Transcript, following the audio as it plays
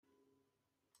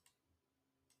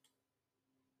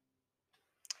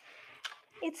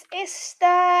It's Easter,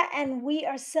 and we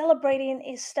are celebrating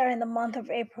Easter in the month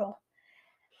of April.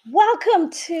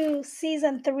 Welcome to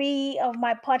season 3 of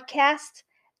my podcast,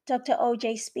 Dr.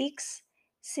 OJ Speaks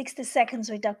 60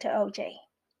 Seconds with Dr. OJ.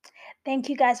 Thank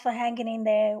you guys for hanging in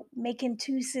there, making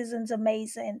 2 seasons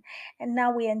amazing. And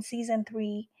now we're in season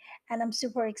 3, and I'm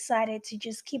super excited to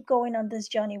just keep going on this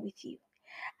journey with you.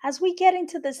 As we get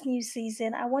into this new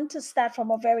season, I want to start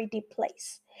from a very deep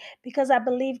place because I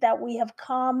believe that we have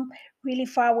come really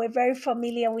far. We're very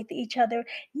familiar with each other.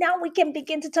 Now we can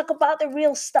begin to talk about the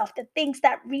real stuff, the things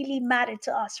that really matter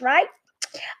to us, right?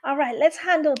 All right, let's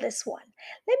handle this one.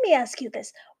 Let me ask you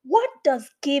this. What does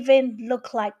giving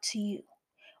look like to you?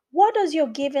 What does your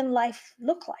giving life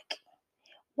look like?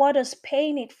 What does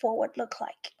paying it forward look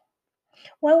like?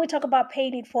 When we talk about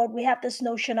paying it forward, we have this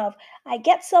notion of I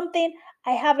get something,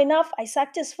 I have enough, I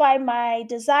satisfy my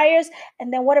desires,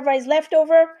 and then whatever is left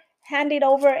over, hand it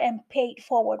over and pay it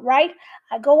forward, right?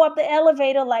 I go up the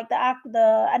elevator, like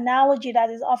the analogy that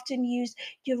is often used.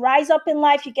 You rise up in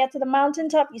life, you get to the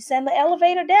mountaintop, you send the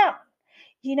elevator down.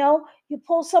 You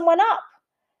pull someone up.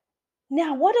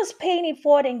 Now, what does paying it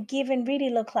forward and giving really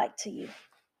look like to you?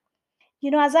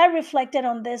 As I reflected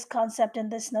on this concept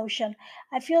and this notion,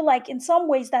 I feel like in some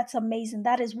ways that's amazing.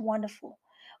 That is wonderful.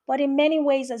 But in many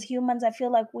ways, as humans, I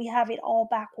feel like we have it all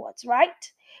backwards, right?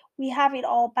 We have it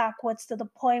all backwards to the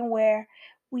point where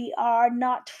we are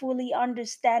not fully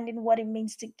understanding what it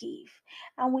means to give.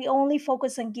 And we only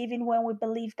focus on giving when we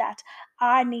believe that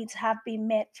our needs have been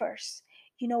met first.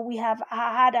 We have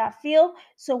had our fill,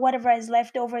 so whatever is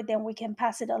left over, then we can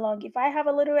pass it along. If I have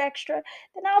a little extra,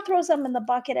 then I'll throw some in the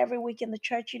bucket every week in the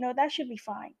church. That should be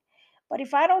fine. But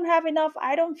if I don't have enough,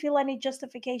 I don't feel any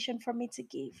justification for me to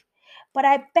give. But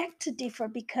I beg to differ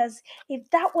because if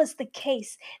that was the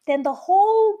case, then the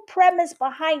whole premise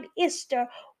behind Easter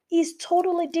is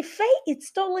totally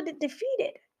it's totally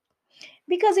defeated.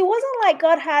 Because it wasn't like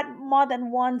God had more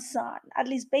than one son, at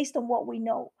least based on what we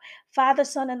know. Father,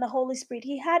 Son, and the Holy Spirit.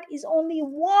 He had his only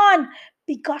one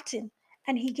begotten,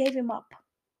 and he gave him up.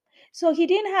 So he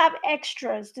didn't have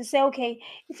extras to say, okay,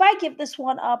 if I give this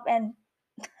one up and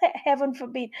heaven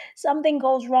forbid something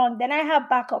goes wrong, then I have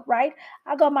backup, right?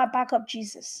 I got my backup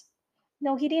Jesus.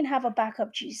 No, he didn't have a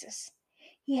backup Jesus.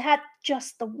 He had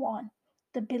just the one,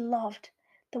 the beloved,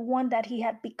 the one that he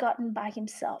had begotten by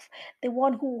himself, the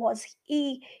one who was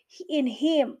in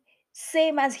him,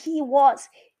 same as he was.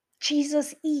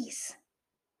 Jesus is.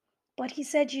 But he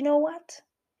said, you know what?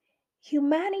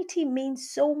 Humanity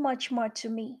means so much more to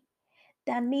me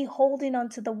than me holding on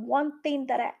to the one thing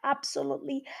that I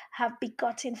absolutely have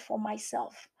begotten for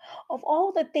myself. Of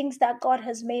all the things that God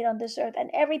has made on this earth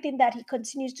and everything that He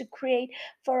continues to create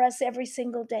for us every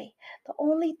single day, the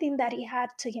only thing that He had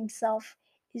to Himself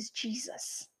is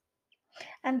Jesus.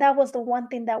 And that was the one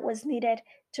thing that was needed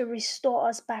to restore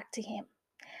us back to Him.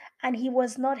 And He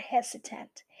was not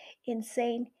hesitant in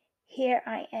saying, here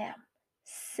I am,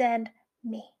 send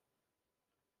me.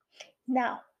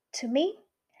 Now, to me,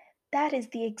 that is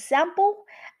the example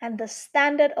and the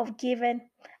standard of giving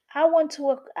I want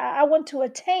to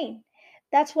attain.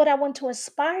 That's what I want to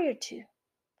aspire to.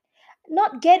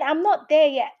 I'm not there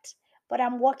yet, but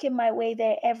I'm walking my way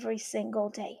there every single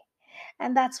day.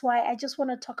 And that's why I just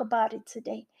want to talk about it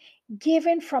today.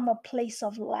 Giving from a place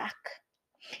of lack,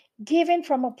 giving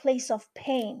from a place of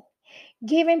pain,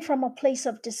 giving from a place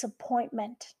of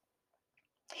disappointment.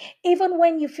 Even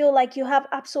when you feel like you have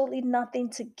absolutely nothing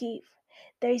to give,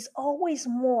 there is always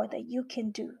more that you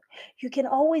can do. You can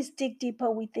always dig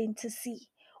deeper within to see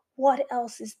what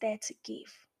else is there to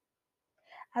give.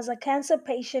 As a cancer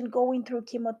patient going through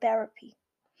chemotherapy,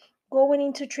 going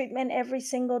into treatment every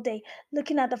single day,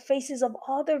 looking at the faces of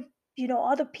other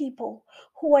people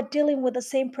who are dealing with the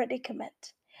same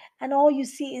predicament. And all you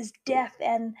see is death,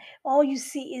 and all you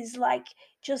see is like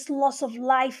just loss of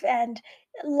life and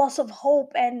loss of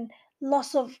hope and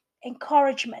loss of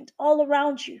encouragement all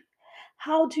around you.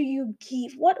 How do you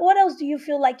give? What else do you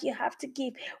feel like you have to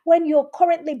give when you're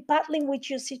currently battling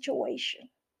with your situation?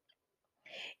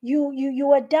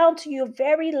 You are down to your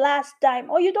very last dime,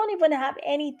 or you don't even have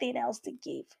anything else to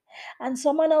give, and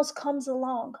someone else comes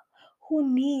along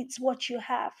who needs what you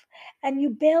have, and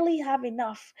you barely have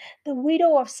enough. The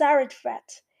widow of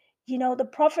Sarephat, the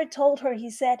prophet told her, he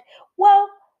said, well,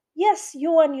 yes,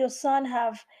 you and your son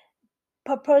have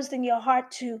purposed in your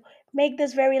heart to make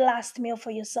this very last meal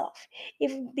for yourself,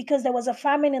 if because there was a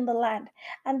famine in the land,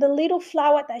 and the little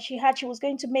flour that she had, she was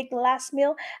going to make the last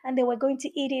meal, and they were going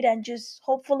to eat it and just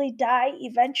hopefully die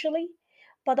eventually.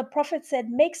 But the prophet said,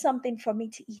 make something for me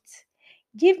to eat,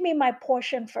 give me my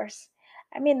portion first.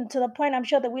 I mean, to the point, I'm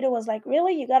sure the widow was like,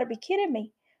 really, you got to be kidding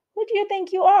me, who do you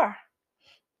think you are?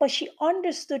 But she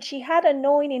understood, she had a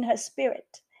knowing in her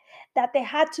spirit that there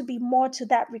had to be more to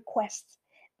that request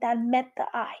than met the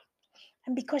eye.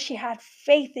 And because she had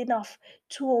faith enough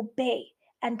to obey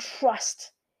and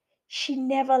trust, she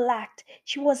never lacked.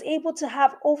 She was able to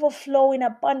have overflow in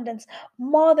abundance,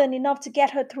 more than enough to get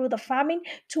her through the famine,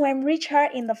 to enrich her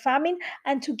in the famine,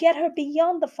 and to get her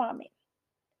beyond the famine.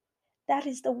 That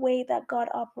is the way that God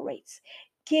operates,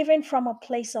 giving from a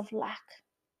place of lack.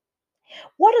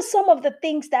 What are some of the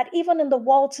things that, even in the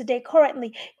world today,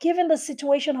 currently, given the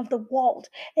situation of the world,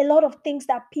 a lot of things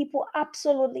that people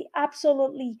absolutely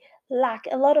lack,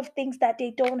 a lot of things that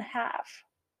they don't have?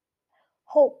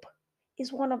 Hope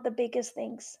is one of the biggest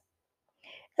things.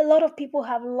 A lot of people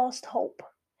have lost hope.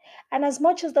 And as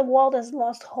much as the world has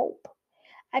lost hope,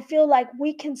 I feel like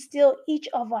we can still, each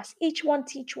of us, each one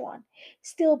teach one,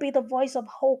 still be the voice of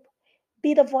hope,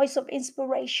 be the voice of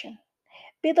inspiration,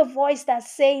 be the voice that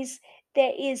says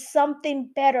there is something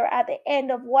better at the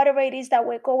end of whatever it is that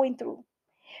we're going through.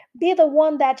 Be the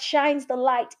one that shines the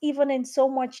light even in so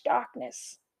much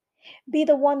darkness. Be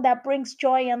the one that brings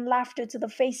joy and laughter to the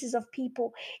faces of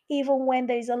people, even when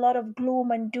there's a lot of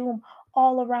gloom and doom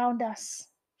all around us.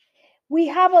 We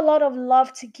have a lot of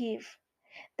love to give.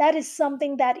 That is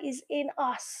something that is in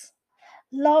us.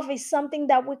 Love is something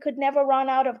that we could never run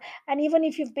out of. And even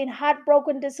if you've been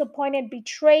heartbroken, disappointed,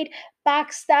 betrayed,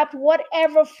 backstabbed,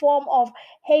 whatever form of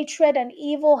hatred and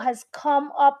evil has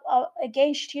come up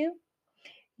against you,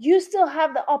 you still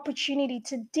have the opportunity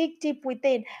to dig deep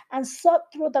within and sort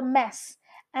through the mess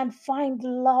and find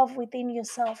love within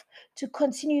yourself to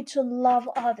continue to love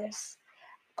others,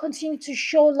 continue to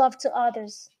show love to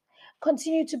others,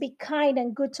 continue to be kind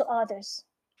and good to others.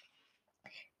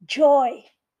 Joy,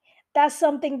 that's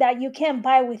something that you can't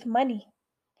buy with money.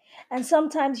 And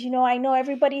sometimes, I know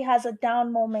everybody has a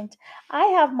down moment. I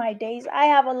have my days. I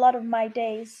have a lot of my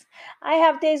days. I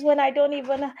have days when I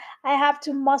have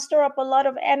to muster up a lot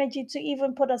of energy to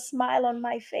even put a smile on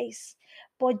my face.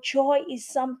 But joy is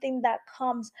something that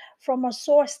comes from a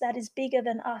source that is bigger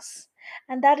than us.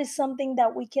 And that is something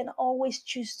that we can always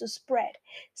choose to spread.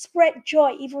 Spread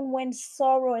joy even when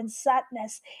sorrow and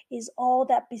sadness is all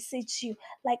that besits you.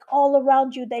 Like all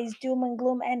around you, there is doom and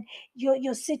gloom, and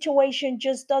your situation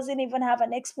just doesn't even have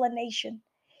an explanation.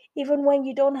 Even when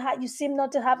you seem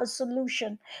not to have a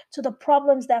solution to the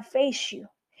problems that face you,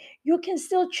 you can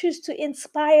still choose to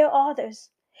inspire others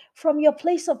from your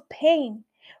place of pain,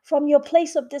 from your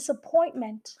place of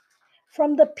disappointment,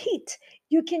 from the pit.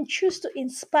 You can choose to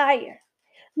inspire.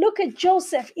 Look at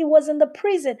Joseph. He was in the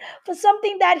prison for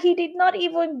something that he did not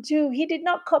even do. He did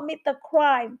not commit the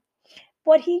crime,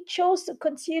 but he chose to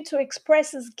continue to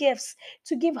express his gifts,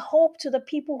 to give hope to the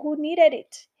people who needed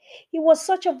it. He was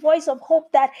such a voice of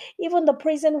hope that even the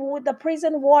prison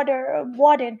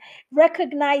warden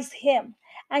recognized him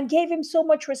and gave him so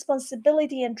much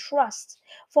responsibility and trust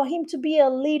for him to be a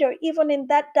leader, even in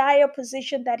that dire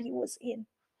position that he was in.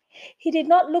 He did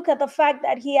not look at the fact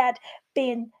that he had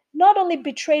been not only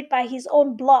betrayed by his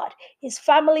own blood, his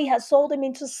family had sold him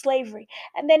into slavery.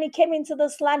 And then he came into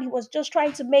this land. He was just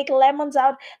trying to make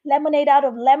lemonade out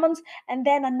of lemons. And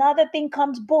then another thing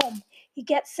comes, boom, he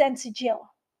gets sent to jail.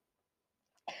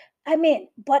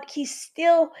 But he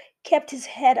still kept his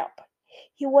head up.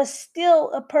 He was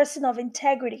still a person of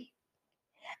integrity.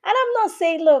 And I'm not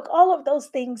saying, look, all of those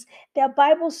things, they're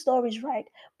Bible stories, right?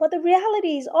 But the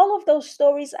reality is, all of those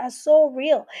stories are so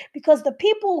real because the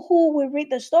people who we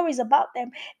read the stories about them,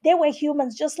 they were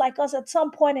humans just like us at some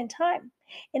point in time,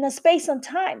 in a space and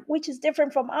time, which is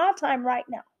different from our time right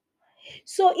now.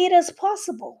 So it is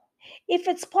possible. If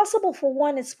it's possible for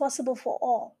one, it's possible for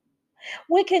all.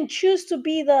 We can choose to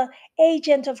be the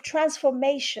agent of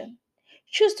transformation,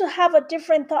 choose to have a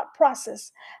different thought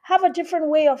process, have a different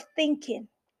way of thinking,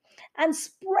 and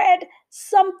spread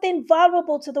something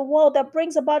valuable to the world that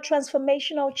brings about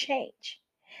transformational change.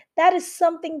 That is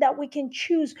something that we can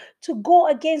choose to go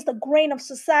against the grain of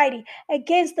society,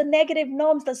 against the negative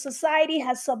norms that society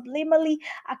has subliminally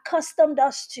accustomed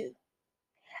us to.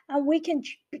 And we can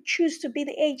choose to be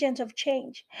the agent of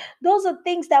change. Those are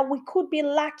things that we could be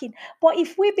lacking. But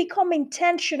if we become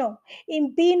intentional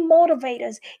in being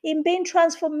motivators, in being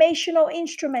transformational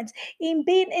instruments, in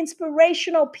being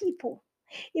inspirational people,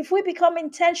 if we become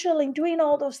intentional in doing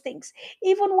all those things,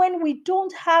 even when we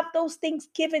don't have those things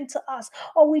given to us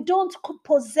or we don't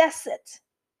possess it,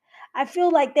 I feel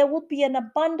like there would be an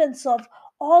abundance of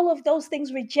all of those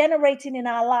things regenerating in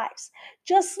our lives.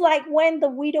 Just like when the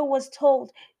widow was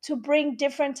told to bring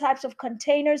different types of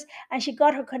containers, and she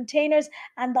got her containers,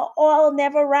 and the oil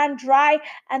never ran dry,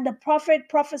 and the prophet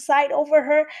prophesied over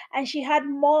her, and she had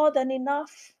more than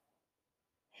enough.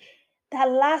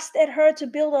 that lasted her to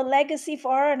build a legacy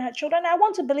for her and her children. I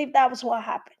want to believe that was what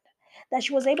happened. That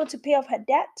she was able to pay off her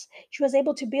debt, she was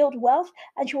able to build wealth,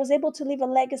 and she was able to leave a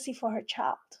legacy for her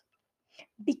child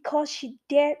because she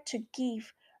dared to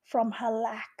give from her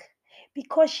lack,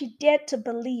 because she dared to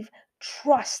believe,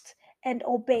 trust, and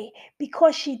obey,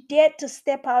 because she dared to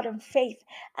step out in faith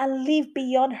and live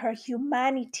beyond her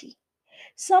humanity.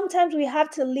 Sometimes we have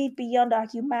to live beyond our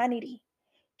humanity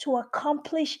to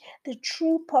accomplish the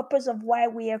true purpose of why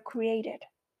we are created.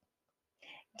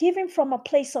 Giving from a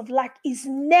place of lack is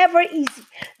never easy.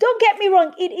 Don't get me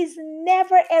wrong, it is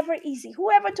never ever easy.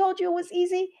 Whoever told you it was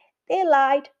easy, they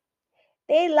lied.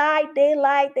 They lied, they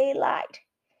lied, they lied.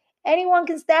 Anyone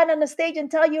can stand on the stage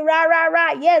and tell you, rah, rah,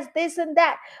 rah, yes, this and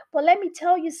that. But let me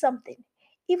tell you something.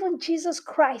 Even Jesus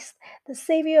Christ, the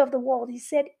Savior of the world, he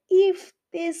said, if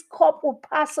this cup will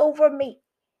pass over me,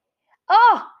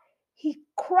 oh, he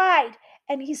cried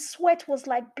and his sweat was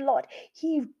like blood.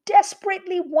 He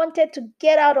desperately wanted to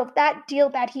get out of that deal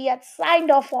that he had signed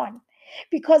off on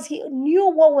because he knew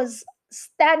what was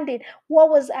standing, what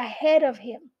was ahead of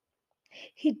him.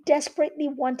 He desperately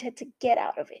wanted to get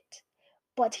out of it.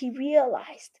 But he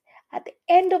realized at the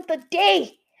end of the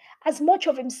day, as much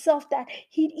of himself that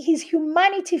his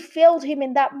humanity failed him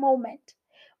in that moment.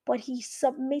 But he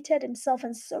submitted himself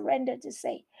and surrendered to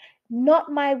say,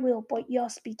 not my will, but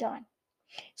yours be done.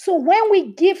 So when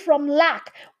we give from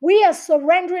lack, we are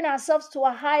surrendering ourselves to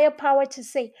a higher power to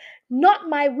say, not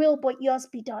my will, but yours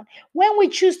be done. When we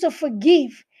choose to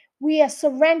forgive, we are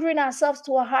surrendering ourselves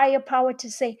to a higher power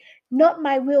to say, not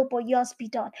my will, but yours be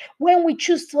done. When we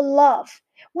choose to love,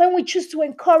 when we choose to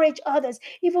encourage others,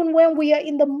 even when we are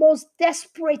in the most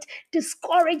desperate,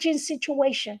 discouraging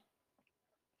situation,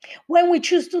 when we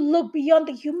choose to look beyond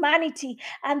the humanity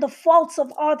and the faults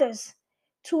of others,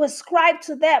 to ascribe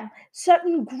to them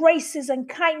certain graces and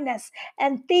kindness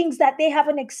and things that they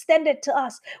haven't extended to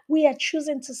us, we are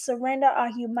choosing to surrender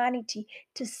our humanity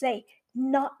to say,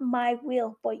 not my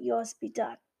will, but yours be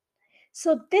done.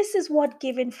 So, this is what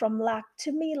giving from lack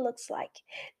to me looks like.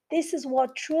 This is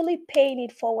what truly paying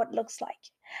it forward looks like.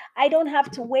 I don't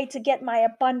have to wait to get my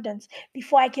abundance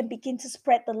before I can begin to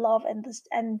spread the love and this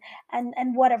and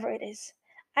whatever it is.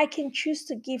 I can choose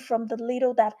to give from the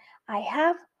little that I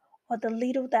have or the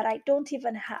little that I don't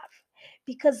even have.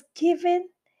 Because giving,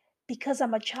 because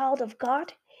I'm a child of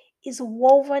God, is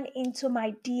woven into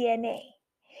my DNA.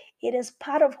 It is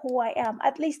part of who I am.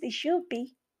 At least it should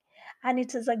be. And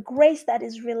it is a grace that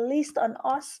is released on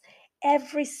us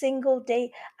every single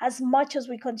day as much as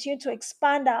we continue to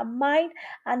expand our mind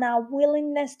and our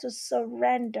willingness to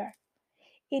surrender.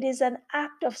 It is an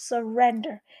act of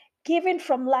surrender. Giving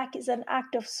from lack is an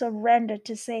act of surrender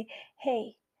to say,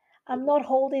 hey, I'm not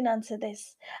holding on to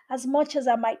this. As much as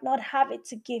I might not have it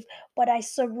to give, but I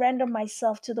surrender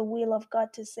myself to the will of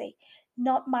God to say,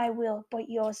 not my will, but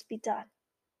yours be done.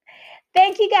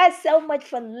 Thank you guys so much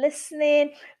for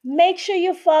listening. Make sure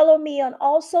you follow me on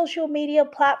all social media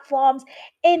platforms: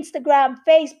 Instagram,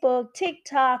 Facebook,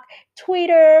 TikTok,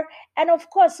 Twitter, and of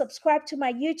course, subscribe to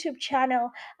my YouTube channel.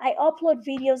 I upload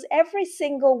videos every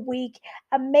single week,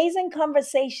 amazing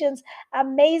conversations,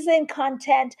 amazing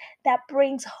content that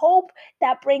brings hope,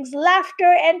 that brings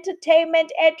laughter,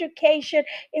 entertainment, education,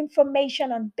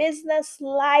 information on business,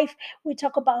 life. We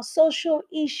talk about social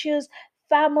issues,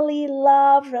 family,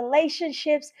 love,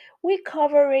 relationships. We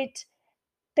cover it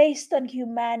based on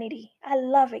humanity. I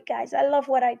love it, guys. I love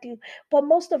what I do. But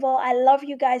most of all, I love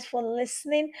you guys for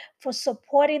listening, for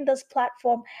supporting this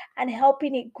platform, and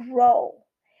helping it grow.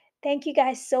 Thank you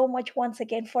guys so much once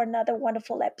again for another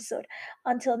wonderful episode.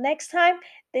 Until next time,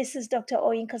 this is Dr.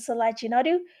 Oyinka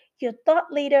Jinadu, your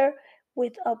thought leader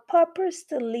with a purpose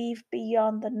to live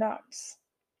beyond the norms.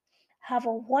 Have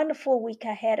a wonderful week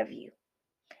ahead of you.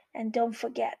 And don't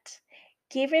forget,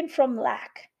 giving from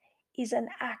lack is an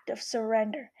act of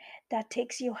surrender that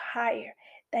takes you higher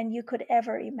than you could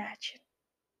ever imagine.